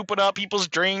scooping up people's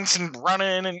drinks and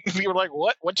running, and people are like,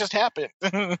 what just happened?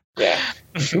 Yeah.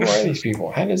 Who are these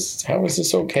people? How is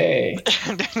this okay?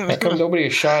 How come nobody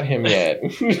has shot him yet?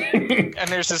 And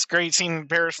there's this great scene.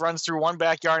 Ferris runs through one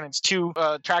backyard, and it's two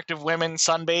attractive women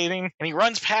sunbathing, and he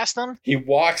runs past them. He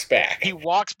walks back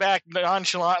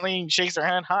Nonchalantly and shakes their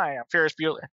hand. Hi, I'm Ferris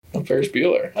Bueller. I'm Ferris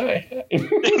Bueller. Hi.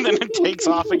 And then it takes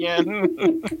off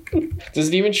again. Does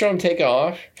it even show him take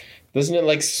off? Doesn't it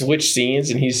like switch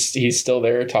scenes and he's still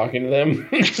there talking to them?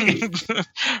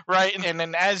 Right. And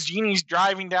then as Jeannie's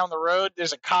driving down the road,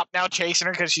 there's a cop now chasing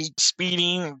her because she's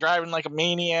speeding and driving like a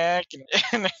maniac.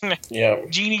 And yeah.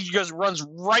 Jeannie runs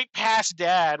right past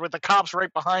Dad with the cops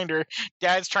right behind her.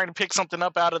 Dad's trying to pick something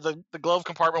up out of the glove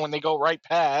compartment when they go right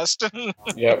past.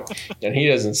 Yep. And he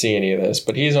doesn't see any of this,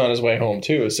 but he's on his way home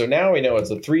too. So now we know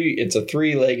it's a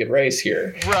three-legged race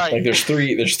here. Right. Like there's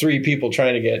three people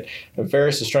trying to get, and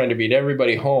Ferris is trying to beat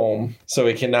everybody home so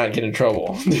he cannot get in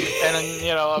trouble. And then,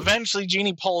 eventually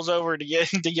Jeannie pulls over to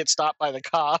get stopped by the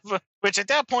cop. Which at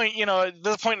that point, at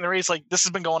this point in the race, like this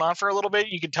has been going on for a little bit.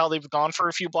 You can tell they've gone for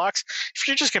a few blocks. If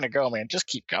you're just gonna go, man, just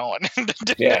keep going.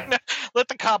 Yeah. Let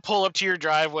the cop pull up to your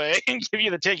driveway and give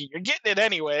you the ticket. You're getting it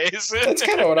anyways. That's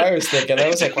kind of what I was thinking. I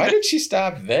was like, why did she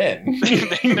stop then?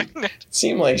 It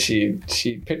seemed like she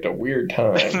picked a weird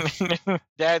time.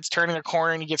 Dad's turning a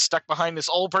corner and he gets stuck behind this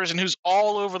old person who's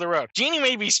all over the road. Jeannie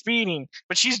may be speeding,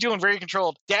 but she's doing very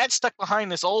controlled. Dad's stuck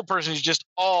behind this old person who's just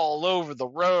all over the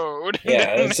road.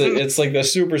 Yeah, it's like the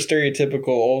super stereotypical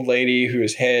old lady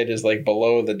whose head is like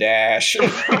below the dash.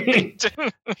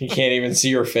 He can't even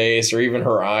see her face or even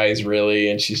her eyes really,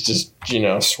 and she's just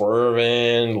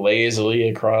swerving lazily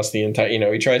across the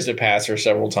entire. He tries to pass her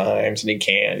several times and he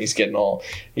can't. He's getting all.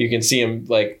 You can see him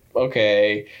like,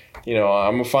 okay,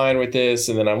 I'm fine with this,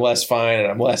 and then I'm less fine,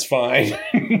 and I'm less fine.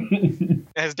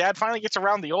 As Dad finally gets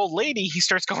around the old lady, he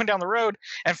starts going down the road,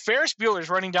 and Ferris Bueller's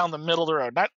running down the middle of the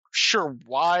road. Not sure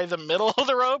why the middle of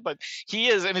the road, but he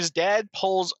is, and his dad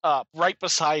pulls up right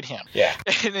beside him. Yeah.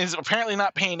 And is apparently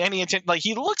not paying any attention. Like,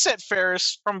 he looks at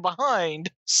Ferris from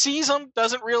behind, sees him,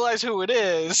 doesn't realize who it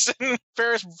is.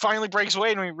 Ferris finally breaks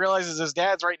away, and he realizes his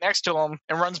dad's right next to him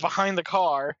and runs behind the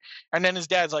car. And then his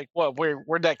dad's like, "What?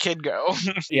 Where'd that kid go?"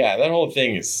 Yeah, that whole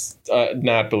thing is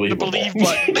not believable. The believe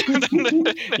button.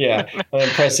 Yeah, I'm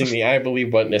pressing the I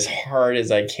believe button as hard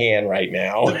as I can right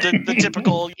now. The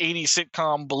typical 80s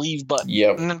sitcom believe button.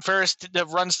 Yep. And then Ferris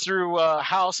runs through a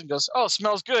house and goes, "Oh,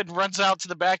 smells good." Runs out to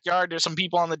the backyard. There's some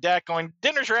people on the deck going,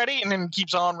 "Dinner's ready," and then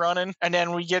keeps on running. And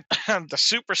then we get the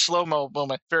super slow-mo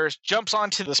moment. Ferris jumps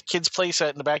onto this kid's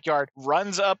playset in the backyard,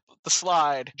 runs up the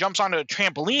slide, jumps onto a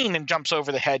trampoline and jumps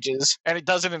over the hedges, and it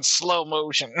does it in slow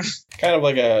motion. Kind of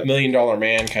like a $1 Million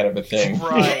Man kind of a thing.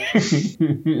 Right.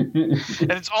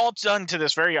 And it's all done to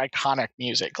this very iconic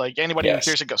music. Like, anybody who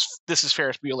hears it goes, "This is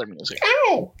Ferris Bueller music."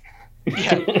 Ow!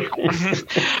 Yeah.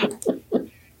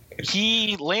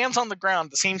 He lands on the ground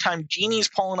at the same time Jeannie's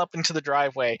pulling up into the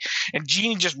driveway, and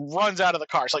Jeannie just runs out of the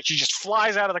car. It's like she just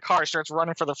flies out of the car, starts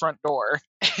running for the front door.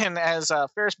 And as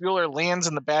Ferris Bueller lands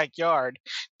in the backyard,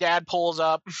 Dad pulls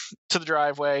up to the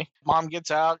driveway. Mom gets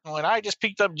out, and I just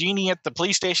picked up Jeannie at the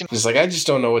police station. He's like, "I just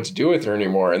don't know what to do with her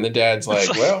anymore." And the dad's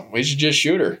like, "Well, we should just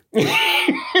shoot her."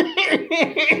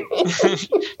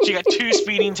 She got 2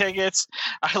 speeding tickets.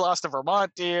 I lost a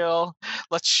Vermont deal.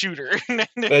 Let's shoot her.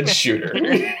 Let's shoot her.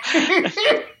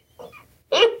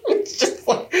 It's just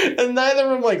like, and neither of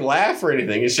them like laugh or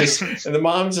anything. It's just, and the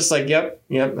mom's just like, yep,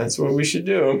 that's what we should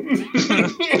do.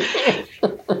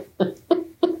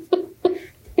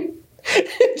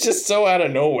 It's just so out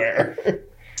of nowhere.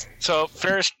 So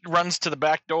Ferris runs to the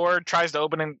back door, tries to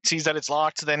open it, and sees that it's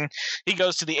locked. Then he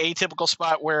goes to the atypical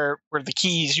spot where the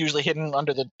key is usually hidden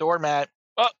under the doormat.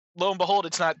 Oh, lo and behold,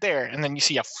 it's not there. And then you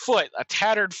see a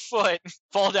tattered foot,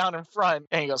 fall down in front.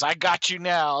 And he goes, "I got you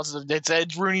now." It's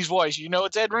Ed Rooney's voice. You know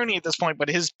it's Ed Roony at this point, but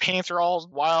his pants are all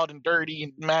wild and dirty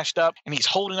and mashed up. And he's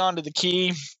holding on to the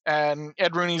key. And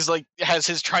Ed Rooney's like, has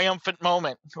his triumphant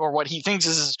moment, or what he thinks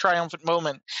is his triumphant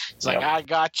moment. He's like, "I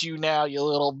got you now, you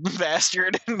little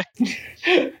bastard."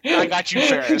 "I got you,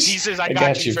 Ferris." He says, I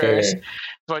got you, Ferris.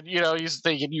 But, he's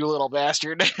thinking, "You little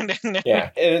bastard." Yeah,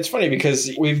 and it's funny because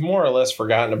we've more or less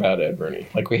forgotten about Ed Roony.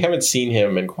 Like, we haven't seen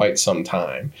him in quite some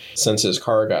time since his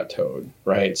car got towed,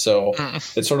 right? So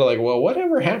it's sort of like, well,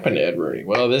 whatever happened to Ed Roony?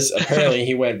 Well, apparently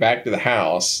he went back to the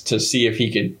house to see if he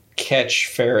could catch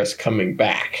Ferris coming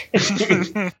back.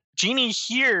 Jeannie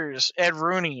hears Ed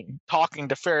Roony talking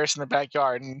to Ferris in the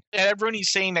backyard, and Ed Roony's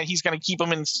saying that he's going to keep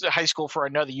him in high school for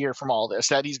another year from all this,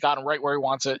 that he's got him right where he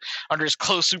wants it, under his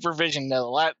close supervision.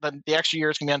 The extra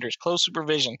year is going to be under his close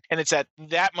supervision. And it's at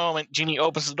that moment Jeannie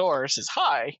opens the door and says,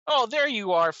 "Hi. Oh, there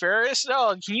you are, Ferris.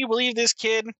 Oh, can you believe this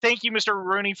kid? Thank you, Mr.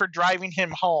 Roony, for driving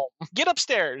him home. Get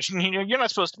upstairs. You're not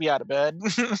supposed to be out of bed."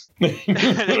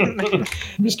 Mr.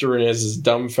 Roony has this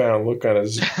dumbfounded look on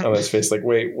his face, like,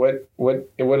 wait, what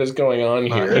is going on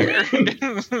here?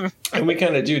 And we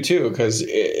kind of do too, because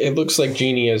it looks like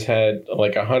Jeannie has had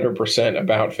like 100%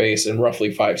 about face in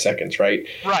roughly 5 seconds, right?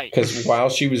 Right. Because while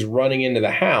she was running into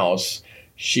the house,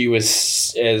 she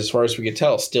was, as far as we could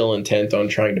tell, still intent on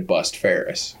trying to bust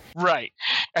Ferris. Right.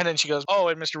 And then she goes, "Oh,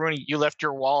 and Mr. Roony, you left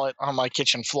your wallet on my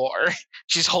kitchen floor."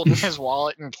 She's holding his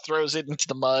wallet and throws it into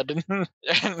the mud.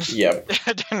 And yep.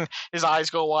 then his eyes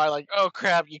go wide like, "Oh,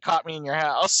 crap, you caught me in your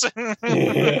house."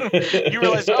 You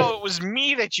realize, oh, it was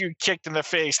me that you kicked in the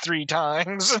face 3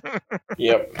 times.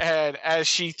 Yep. And as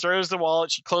she throws the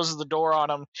wallet, she closes the door on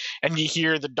him, and you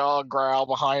hear the dog growl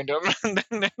behind him.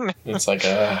 It's like,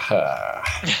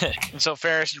 And so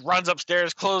Ferris runs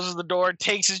upstairs, closes the door,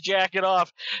 takes his jacket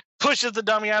off, pushes the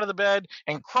dummy out of the bed,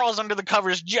 and crawls under the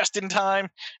covers just in time.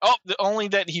 Oh, only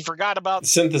that he forgot about. The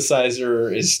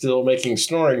synthesizer is still making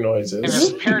snoring noises. And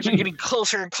his parents are getting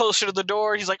closer and closer to the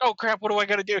door. He's like, "Oh, crap, what do I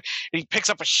got to do?" And he picks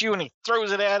up a shoe and he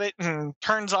throws it at it and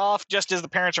turns off just as the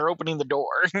parents are opening the door.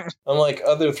 Unlike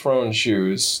other thrown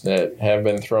shoes that have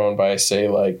been thrown by, say,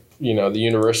 like, the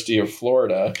University of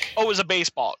Florida. Oh, it was a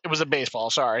baseball.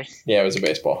 Sorry. Yeah, it was a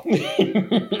baseball.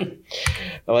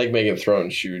 I like making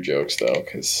thrown shoe jokes, though,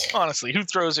 because... Honestly, who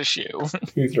throws a shoe?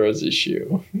 Who throws a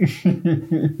shoe?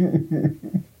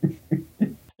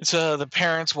 So the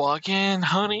parents walk in,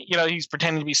 "Honey," he's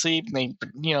pretending to be asleep, and they,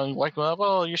 wake him up.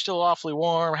 "Oh, you're still awfully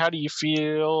warm. How do you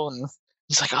feel?" And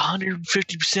He's like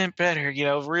 150% better,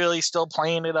 really still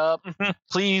playing it up.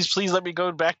 Please let me go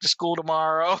back to school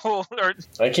tomorrow. Or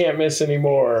I can't miss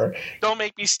anymore. Don't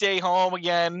make me stay home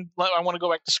again. I want to go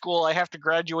back to school. I have to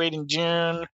graduate in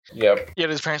June. Yep. Yet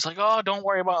his parents like, oh, don't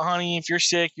worry about honey. If you're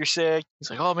sick, you're sick. He's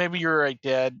like, oh, maybe you're right,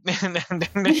 Dad. Really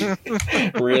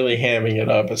hamming it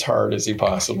up as hard as he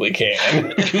possibly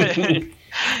can.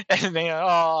 And they go,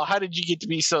 oh, how did you get to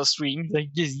be so sweet? And he's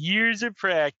like, just years of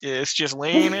practice, just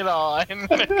laying it on.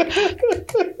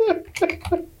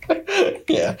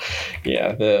 Yeah.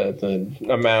 The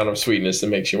amount of sweetness that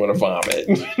makes you want to vomit.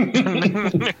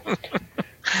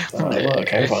 Oh,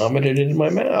 look, I vomited it in my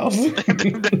mouth.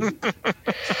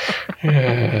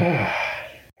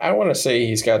 I want to say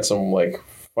he's got some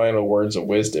final words of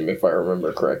wisdom, if I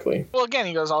remember correctly. Well, again,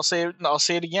 he goes, I'll say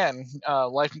it again.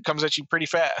 Life comes at you pretty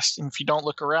fast, and if you don't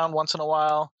look around once in a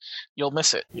while, you'll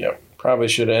miss it. Yep. Probably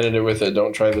should have ended it with a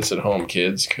don't try this at home,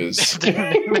 kids, because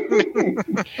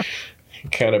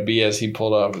kind of BS he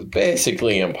pulled off is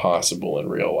basically impossible in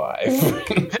real life.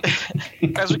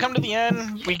 As we come to the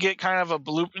end, we get kind of a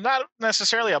not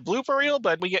necessarily a blooper reel,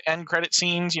 but we get end credit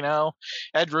scenes, Ed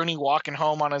Roony walking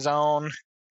home on his own,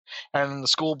 and the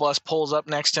school bus pulls up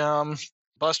next to him.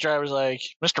 Bus driver's like,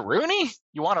 Mr. Roony,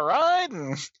 you want to ride?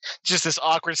 And just this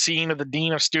awkward scene of the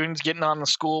dean of students getting on the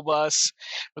school bus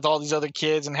with all these other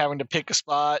kids and having to pick a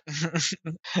spot.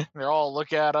 They're all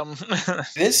look at him.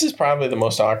 This is probably the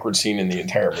most awkward scene in the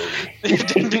entire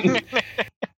movie.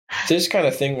 This kind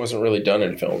of thing wasn't really done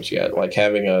in films yet, like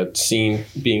having a scene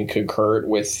being concurrent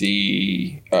with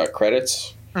the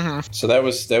credits. Mm-hmm. So that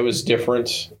was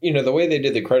different. The way they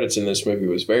did the credits in this movie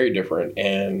was very different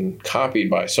and copied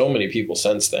by so many people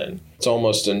since then. It's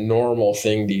almost a normal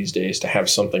thing these days to have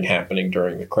something happening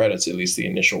during the credits, at least the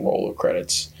initial roll of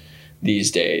credits these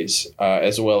days,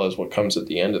 as well as what comes at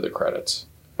the end of the credits.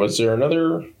 Was there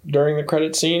another during the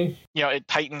credit scene? It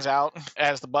tightens out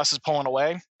as the bus is pulling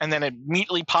away, and then it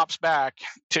immediately pops back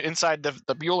to inside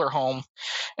the Bueller home,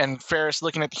 and Ferris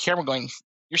looking at the camera going,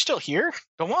 you're still here?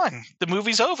 Go on. The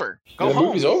movie's over. Go home. The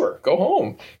movie's over. Go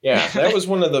home. Yeah, that was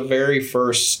one of the very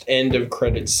first end of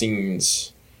credit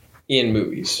scenes in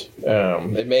movies.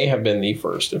 It may have been the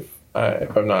first, if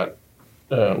I'm not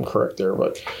correct there,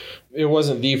 but it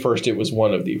wasn't the first. It was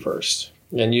one of the first.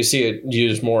 And you see it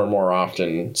used more and more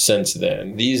often since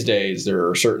then. These days, there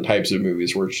are certain types of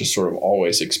movies where it's just sort of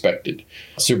always expected.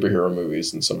 Superhero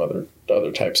movies and some other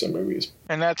types of movies.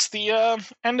 And that's the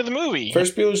end of the movie.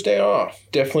 Ferris Bueller's Day Off.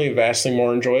 Definitely vastly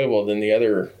more enjoyable than the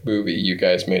other movie you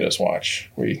guys made us watch.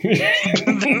 We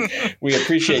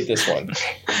appreciate this one.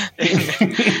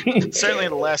 Certainly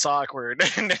less awkward.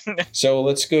 So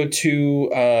let's go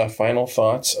to final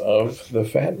thoughts of The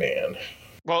Fat Man.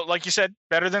 Well, like you said,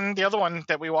 better than the other one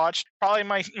that we watched. Probably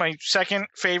my second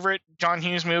favorite John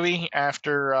Hughes movie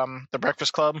after The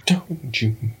Breakfast Club. Don't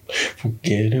you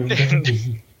forget about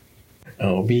me.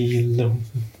 I'll be alone.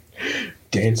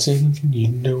 Dancing, you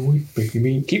know it,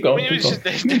 baby. Keep going.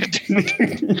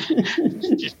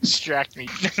 Just distract me.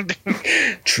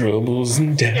 Troubles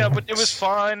and doubts. Yeah, but it was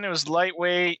fun. It was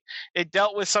lightweight. It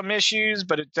dealt with some issues,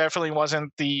 but it definitely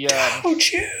wasn't the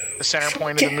center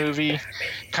point of the movie.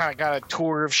 Kind of got a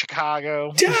tour of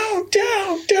Chicago. Don't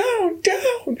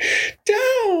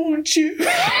you?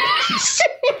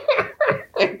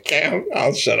 Okay,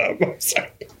 I'll shut up. I'm sorry.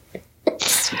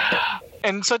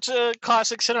 And such a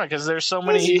classic cinema because there's so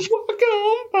many. Walk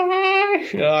on by.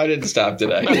 No, I didn't stop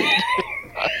today. I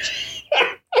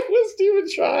wasn't even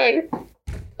trying.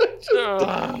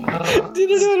 I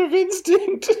did it out of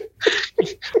instinct.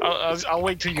 I'll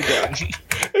wait till you're done.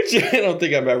 I don't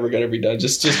think I'm ever going to be done.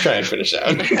 Just try and finish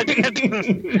out.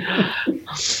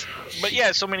 But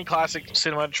yeah, so many classic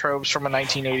cinema tropes from a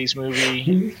 1980s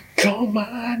movie. Call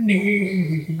my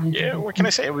name. Yeah, what can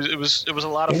I say? It was a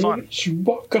lot of fun. You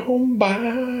walk on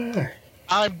by.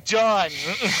 I'm done.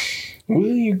 Will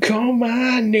you call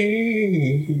my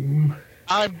name?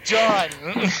 I'm done.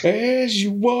 As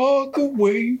you walk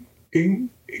away.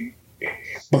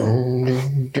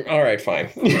 All right, fine.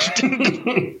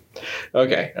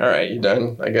 Okay, all right, you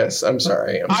done? I guess. I'm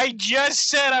sorry. I just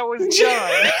said I was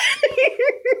done.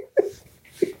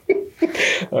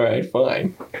 All right,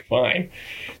 fine.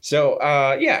 So,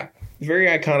 yeah, very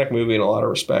iconic movie in a lot of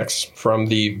respects. From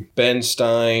the Ben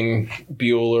Stein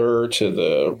Bueller to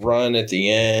the run at the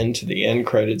end, to the end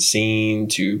credit scene,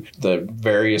 to the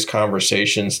various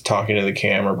conversations, talking to the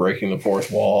camera, breaking the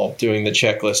fourth wall, doing the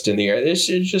checklist in the air. There's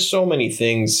just so many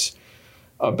things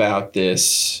about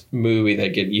this movie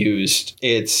that get used.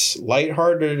 It's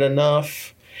lighthearted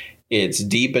enough It's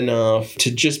deep enough to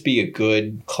just be a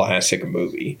good classic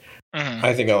movie. Mm-hmm.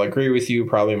 I think I'll agree with you.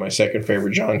 Probably my second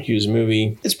favorite John Hughes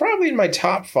movie. It's probably in my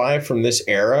top 5 from this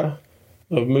era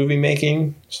of movie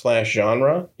making /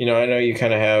 genre. You know, I know you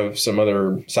kind of have some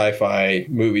other sci-fi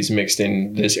movies mixed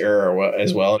in this era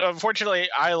as well. Unfortunately,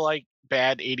 I like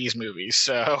bad 80s movies,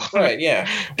 so... Right, yeah.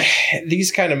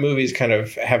 These kind of movies kind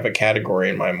of have a category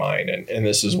in my mind, and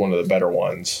this is one of the better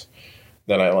ones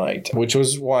that I liked, which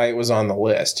was why it was on the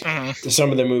list. Mm-hmm.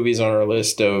 Some of the movies on our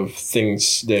list of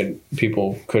things that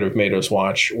people could have made us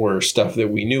watch were stuff that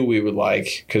we knew we would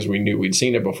like because we knew we'd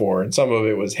seen it before. And some of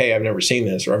it was, hey, I've never seen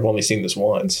this, or I've only seen this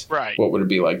once. Right. What would it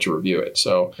be like to review it?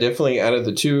 So definitely out of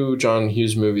the 2 John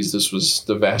Hughes movies, this was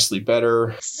the vastly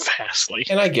better. Vastly.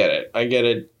 And I get it. I get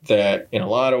it that in a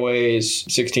lot of ways,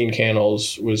 16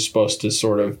 Candles was supposed to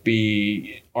sort of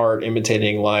be art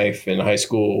imitating life, in high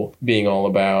school being all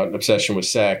about obsession with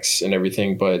sex and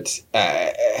everything, but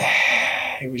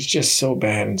it was just so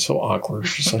bad and so awkward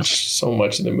for so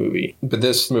much of the movie. But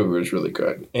this movie was really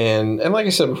good. And like I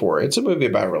said before, it's a movie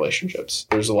about relationships.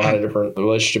 There's a lot of different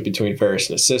relationship between Ferris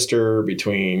and his sister,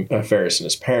 between Ferris and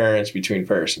his parents, between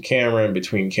Ferris and Cameron,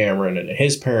 between Cameron and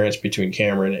his parents, between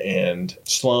Cameron and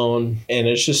Sloan. And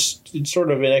it's sort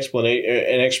of an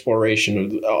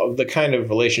exploration of the kind of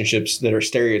relationships that are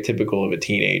stereotypical of a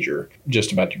teenager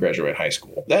just about to graduate high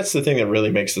school. That's the thing that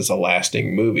really makes this a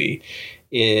lasting movie.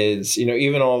 Is, you know,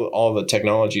 even all the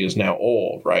technology is now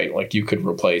old, right? Like you could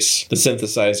replace the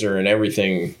synthesizer and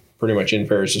everything pretty much in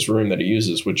Ferris's room that he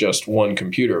uses with just one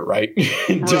computer, right?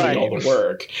 Doing all the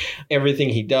work. Everything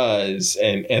he does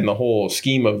and the whole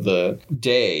scheme of the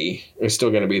day is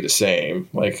still going to be the same.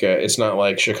 Like it's not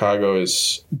like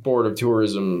Chicago's Board of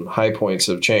Tourism high points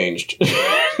have changed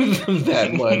that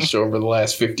much over the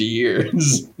last 50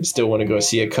 years. You still want to go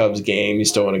see a Cubs game. You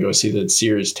still want to go see the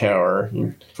Sears Tower.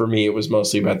 For me, it was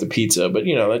mostly about the pizza, but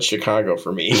you know, that's Chicago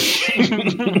for me.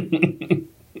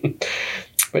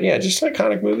 But yeah, just an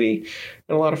iconic movie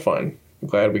and a lot of fun. I'm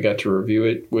glad we got to review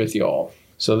it with y'all.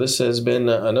 So this has been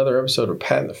another episode of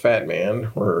Pat and the Fat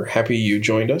Man. We're happy you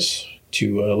joined us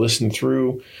to listen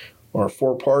through our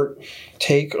 4-part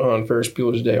take on Ferris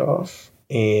Bueller's Day Off.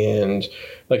 And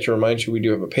I'd like to remind you we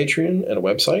do have a Patreon and a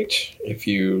website. If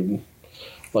you'd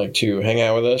like to hang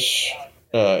out with us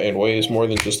in ways more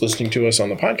than just listening to us on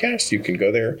the podcast, you can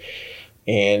go there.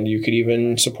 And you could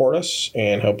even support us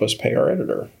and help us pay our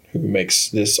editor, who makes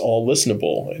this all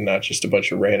listenable and not just a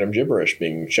bunch of random gibberish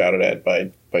being shouted at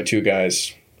by 2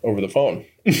 guys over the phone.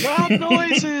 Loud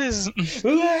noises!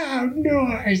 Loud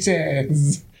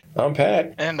noises! I'm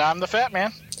Pat. And I'm the Fat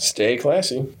Man. Stay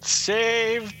classy.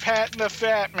 Save Pat and the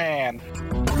Fat Man.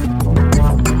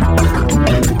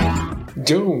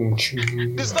 Don't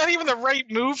you? It's not even the right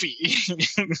movie.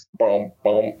 Bum,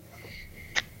 bum.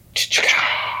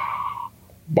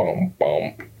 Bum,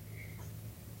 bum.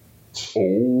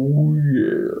 Oh,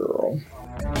 yeah.